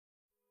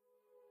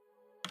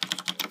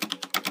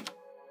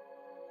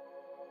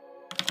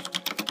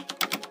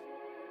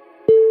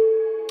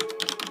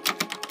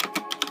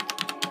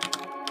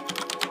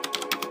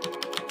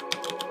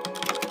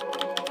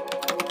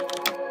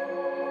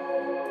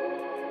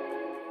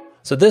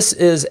So this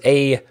is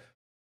a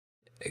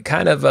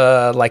kind of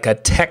like a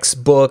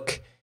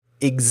textbook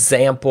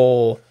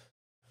example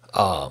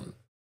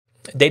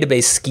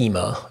database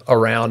schema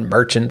around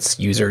merchants,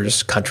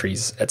 users,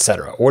 countries,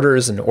 etc.,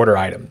 orders and order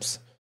items.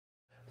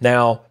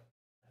 Now,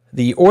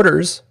 the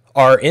orders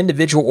are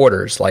individual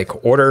orders,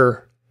 like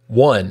order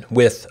 1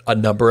 with a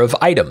number of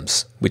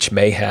items, which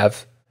may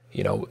have,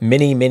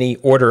 many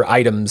order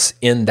items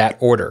in that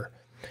order.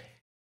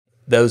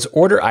 Those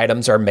order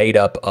items are made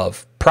up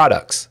of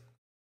products.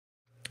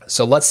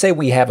 So let's say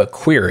we have a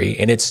query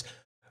and it's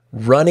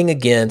running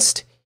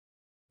against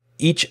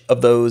each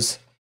of those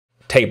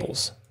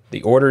tables,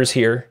 the orders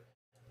here,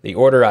 the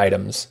order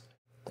items,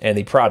 and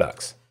the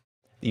products.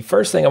 The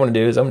first thing I'm going to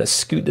do is I'm going to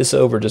scoot this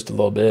over just a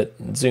little bit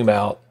and zoom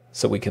out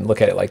so we can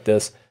look at it like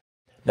this.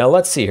 Now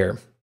let's see here.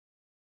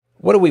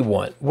 What do we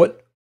want?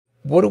 What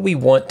do we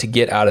want to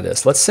get out of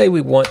this? Let's say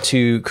we want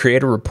to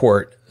create a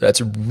report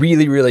that's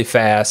really, really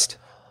fast.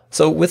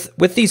 So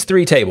with these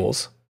 3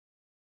 tables,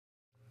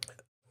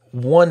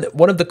 one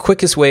of the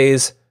quickest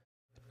ways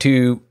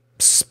to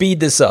speed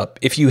this up,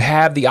 if you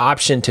have the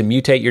option to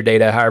mutate your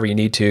data however you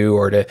need to,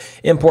 or to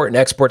import and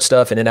export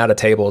stuff in and out of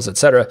tables,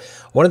 etc.,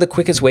 one of the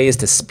quickest ways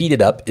to speed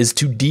it up is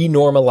to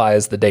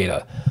denormalize the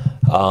data.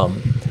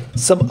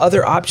 Some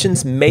other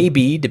options may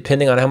be,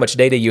 depending on how much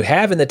data you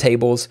have in the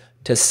tables,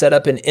 to set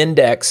up an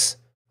index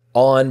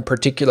on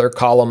particular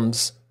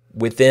columns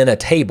within a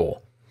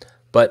table.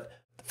 But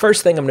the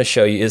first thing I'm going to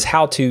show you is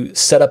how to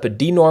set up a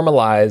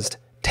denormalized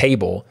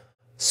table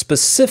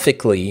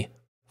specifically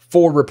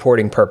for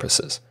reporting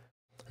purposes.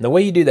 And the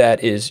way you do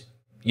that is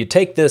you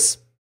take this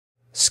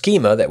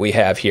schema that we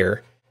have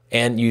here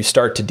and you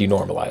start to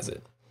denormalize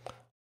it.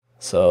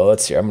 So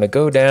let's see, I'm going to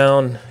go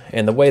down,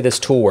 and the way this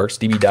tool works,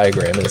 DB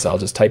diagram, is I'll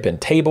just type in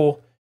table,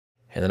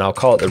 and then I'll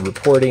call it the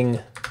reporting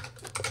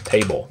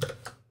table,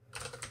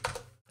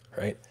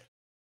 right?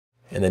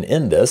 And then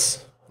in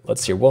this,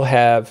 let's see, we're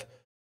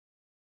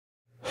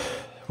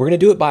going to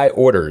do it by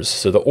orders.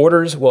 So the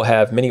orders will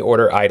have many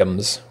order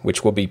items,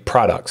 which will be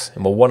products,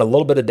 and we'll want a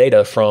little bit of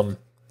data from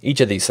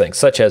each of these things,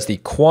 such as the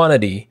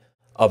quantity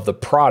of the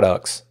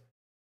products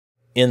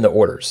in the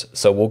orders.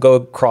 So we'll go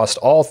across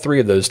all 3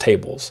 of those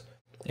tables,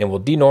 and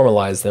we'll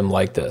denormalize them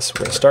like this.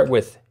 We're going to start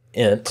with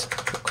int,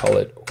 we'll call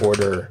it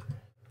order,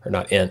 or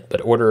not int, but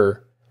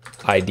order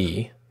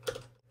ID,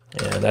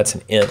 and that's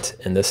an int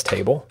in this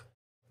table.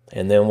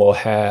 And then we'll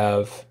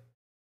have,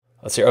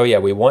 let's see, oh yeah,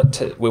 we want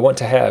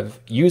to have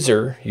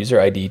user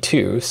ID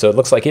too. So it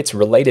looks like it's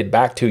related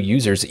back to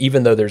users,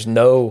 even though there's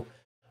no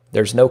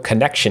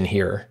connection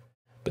here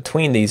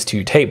between these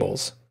 2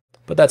 tables,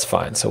 but that's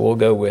fine. So we'll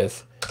go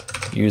with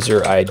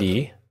user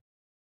ID.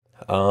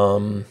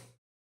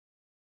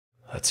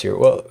 Let's see,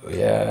 well,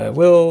 yeah,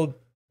 we'll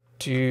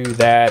do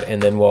that, and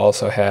then we'll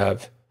also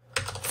have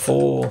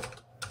full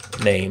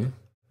name,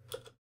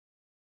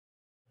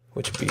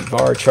 which would be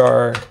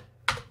varchar,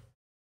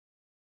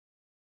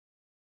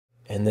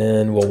 and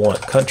then we'll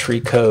want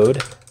country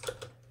code,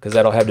 because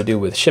that'll have to do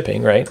with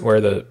shipping, right, where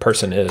the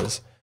person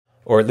is,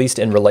 or at least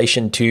in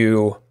relation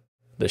to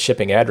the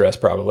shipping address,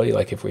 probably,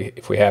 like if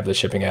we have the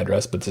shipping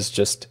address, but this is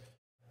just,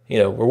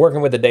 we're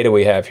working with the data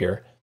we have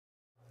here.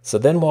 So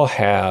then we'll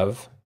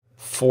have,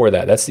 for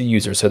that's the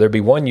user. So there'd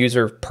be 1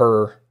 user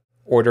per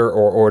order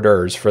or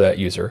orders for that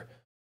user.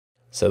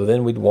 So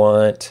then we'd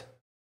want,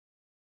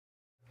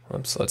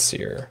 let's see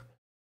here,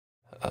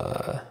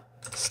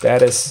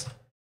 status,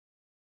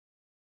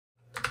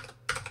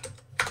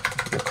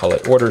 we'll call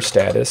it order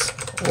status,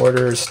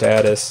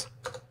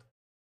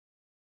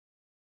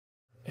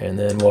 and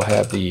then we'll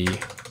have the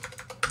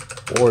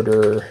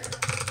order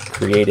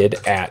created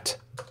at,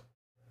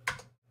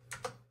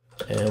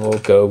 and we'll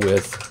go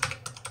with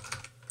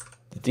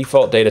the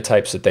default data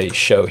types that they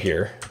show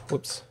here.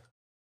 Whoops.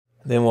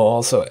 Then we'll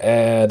also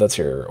add, that's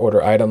your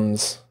order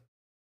items,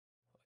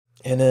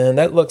 and then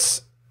that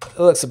looks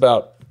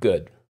about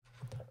good.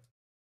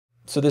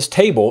 So this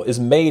table is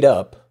made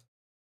up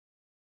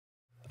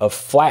of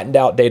flattened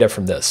out data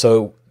from this.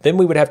 So then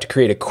we would have to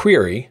create a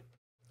query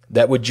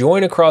that would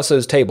join across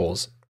those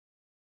tables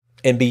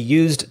and be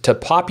used to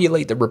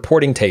populate the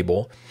reporting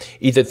table,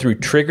 either through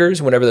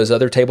triggers whenever those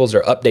other tables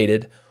are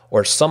updated,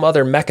 or some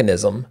other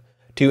mechanism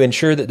to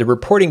ensure that the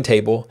reporting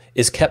table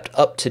is kept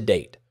up to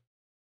date.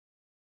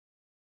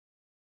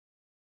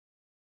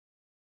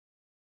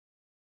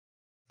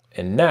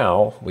 And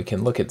now we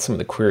can look at some of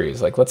the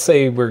queries. Like, let's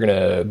say we're going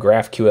to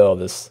GraphQL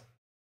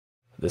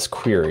this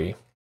query.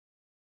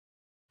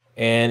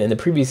 And in the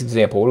previous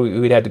example,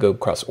 we'd have to go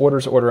across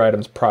orders, order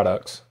items,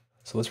 products.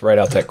 So let's write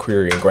out that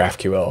query in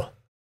GraphQL.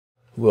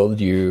 We'll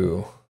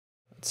do,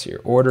 let's see,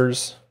 your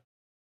orders.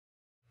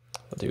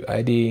 We'll do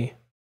ID,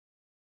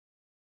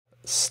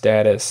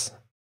 status,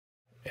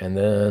 and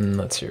then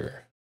let's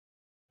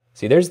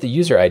see, there's the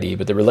user ID,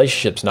 but the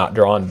relationship's not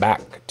drawn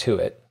back to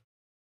it.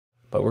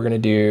 But we're going to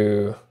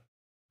do,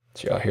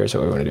 so here's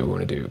what we want to do. We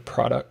want to do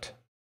product.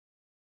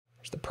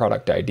 There's the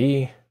product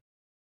ID,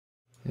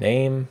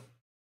 name.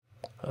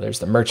 Oh, there's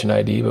the merchant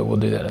ID, but we'll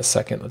do that in a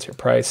second. Let's hear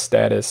price,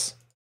 status,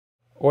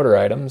 order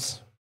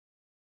items.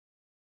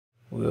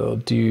 we'll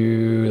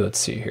do, let's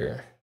see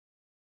here,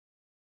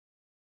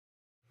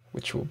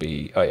 which will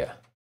be, oh yeah,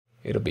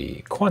 it'll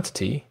be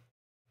quantity,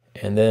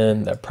 and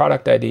then the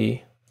product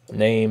ID,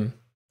 name,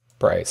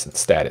 price, and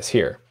status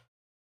here.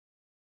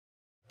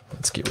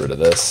 Let's get rid of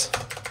this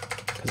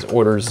because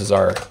orders is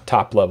our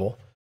top level.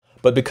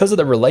 But because of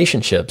the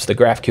relationships, the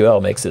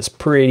GraphQL makes this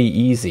pretty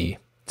easy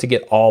to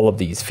get all of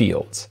these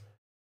fields.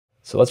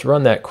 So let's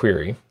run that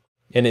query,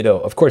 and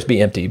it'll of course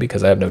be empty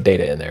because I have no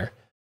data in there.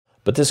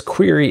 But this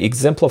query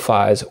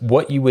exemplifies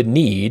what you would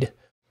need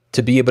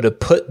to be able to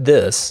put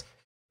this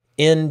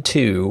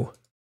into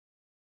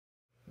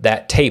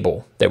that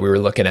table that we were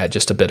looking at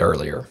just a bit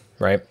earlier,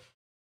 right?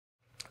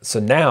 So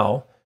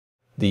now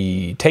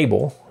the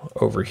table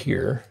over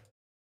here,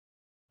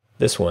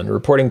 this one,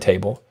 reporting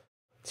table,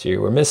 so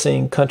we're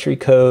missing country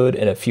code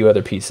and a few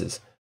other pieces.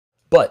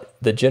 But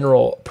the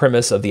general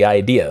premise of the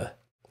idea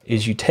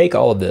is you take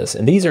all of this,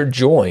 and these are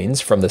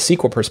joins from the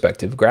SQL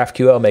perspective.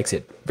 GraphQL makes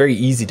it very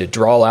easy to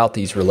draw out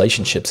these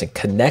relationships and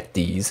connect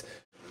these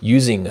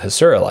using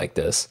Hasura like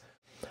this.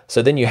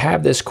 So then you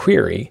have this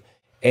query,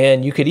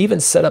 and you could even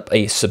set up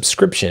a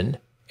subscription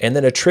and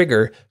then a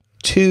trigger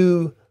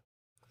to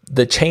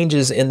the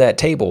changes in that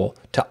table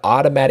to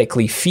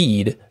automatically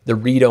feed the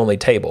read-only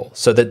table,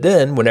 so that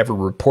then whenever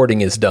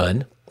reporting is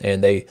done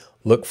and they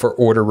look for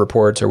order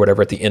reports or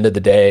whatever at the end of the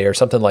day or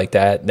something like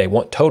that, and they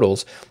want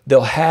totals,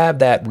 they'll have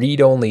that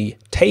read-only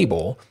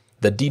table,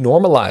 the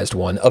denormalized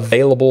one,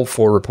 available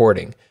for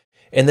reporting.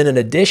 And then in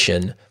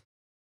addition,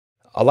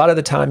 a lot of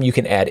the time you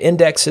can add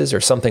indexes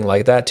or something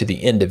like that to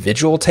the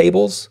individual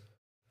tables.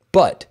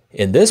 But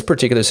in this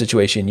particular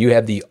situation, you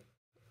have the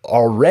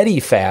already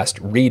fast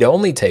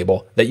read-only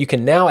table that you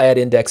can now add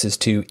indexes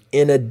to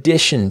in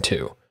addition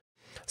to.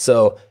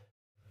 So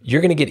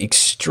you're going to get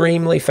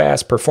extremely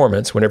fast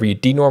performance whenever you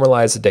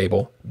denormalize the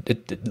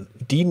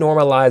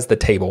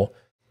table,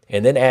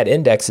 and then add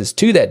indexes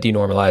to that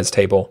denormalized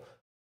table,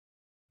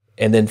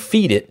 and then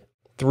feed it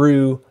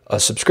through a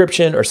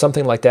subscription or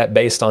something like that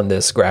based on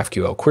this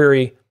GraphQL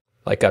query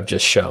like I've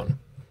just shown.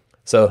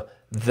 So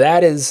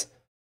that is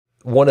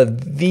one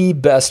of the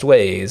best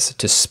ways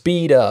to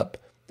speed up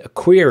a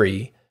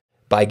query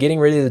by getting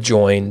rid of the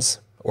joins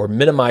or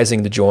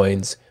minimizing the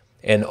joins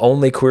and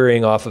only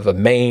querying off of a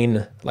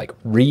main like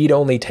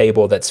read-only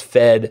table that's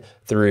fed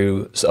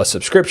through a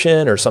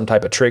subscription or some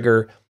type of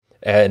trigger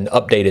and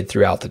updated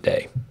throughout the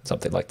day,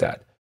 something like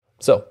that.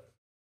 So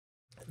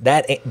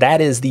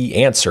that is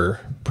the answer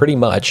pretty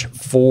much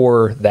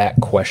for that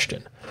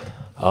question.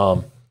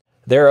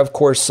 There are, of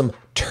course, some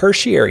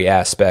tertiary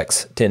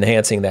aspects to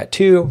enhancing that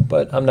too,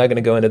 but I'm not going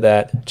to go into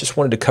that. Just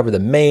wanted to cover the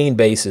main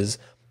bases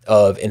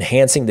of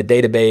enhancing the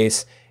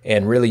database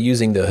and really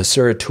using the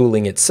Hasura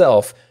tooling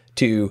itself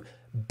to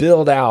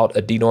build out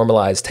a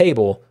denormalized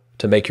table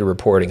to make your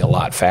reporting a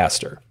lot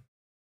faster.